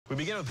We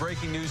begin with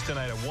breaking news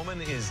tonight. A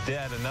woman is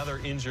dead, another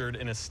injured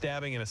in a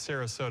stabbing in a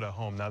Sarasota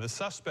home. Now, the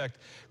suspect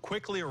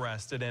quickly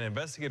arrested, and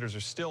investigators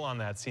are still on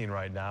that scene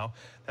right now.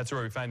 That's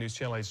where we find News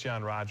Channel 8's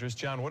John Rogers.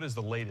 John, what is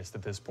the latest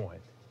at this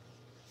point?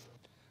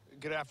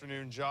 Good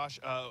afternoon, Josh.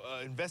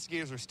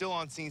 Investigators are still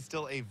on scene,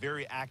 still a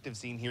very active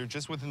scene here.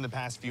 Just within the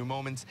past few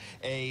moments,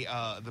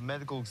 the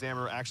medical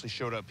examiner actually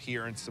showed up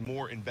here, and some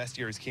more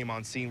investigators came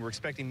on scene. We're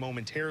expecting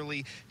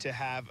momentarily to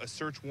have a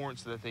search warrant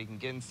so that they can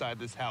get inside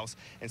this house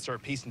and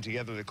start piecing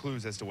together the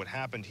clues as to what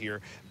happened here.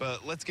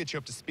 But let's get you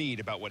up to speed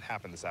about what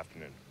happened this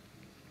afternoon.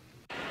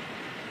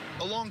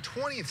 Along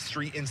 20th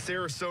Street in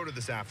Sarasota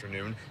this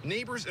afternoon,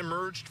 neighbors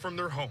emerged from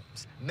their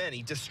homes,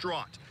 many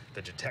distraught.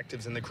 The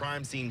detectives in the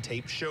crime scene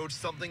tape showed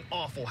something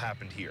awful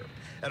happened here.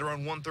 At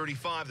around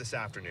 1:35 this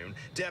afternoon,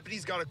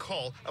 deputies got a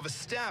call of a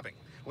stabbing.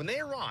 When they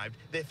arrived,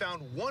 they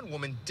found one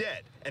woman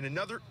dead and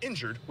another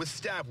injured with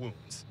stab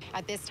wounds.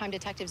 At this time,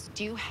 detectives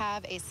do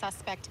have a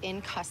suspect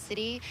in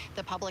custody.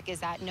 The public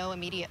is at no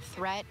immediate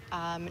threat,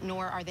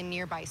 nor are the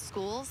nearby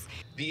schools.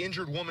 The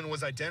injured woman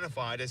was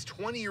identified as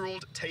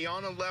 20-year-old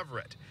Tayana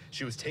Leverett.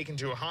 She was taken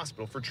to a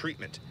hospital for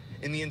treatment.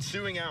 In the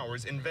ensuing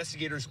hours,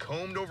 investigators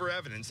combed over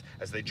evidence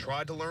as they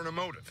tried to learn a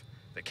motive.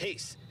 The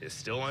case is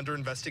still under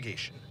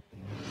investigation.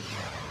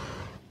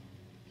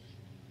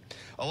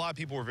 A lot of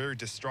people were very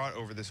distraught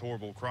over this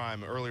horrible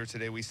crime. Earlier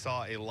today, we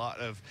saw a lot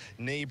of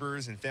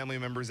neighbors and family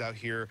members out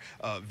here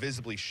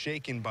visibly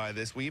shaken by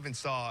this. We even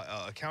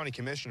saw a county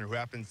commissioner who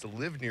happens to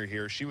live near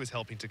here. She was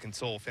helping to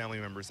console family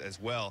members as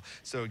well.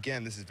 So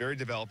again, this is very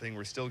developing.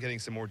 We're still getting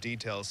some more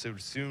details. So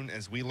as soon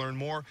as we learn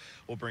more,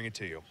 we'll bring it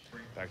to you.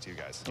 Back to you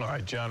guys. All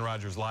right, John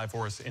Rogers live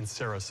for us in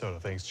Sarasota.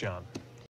 Thanks, John.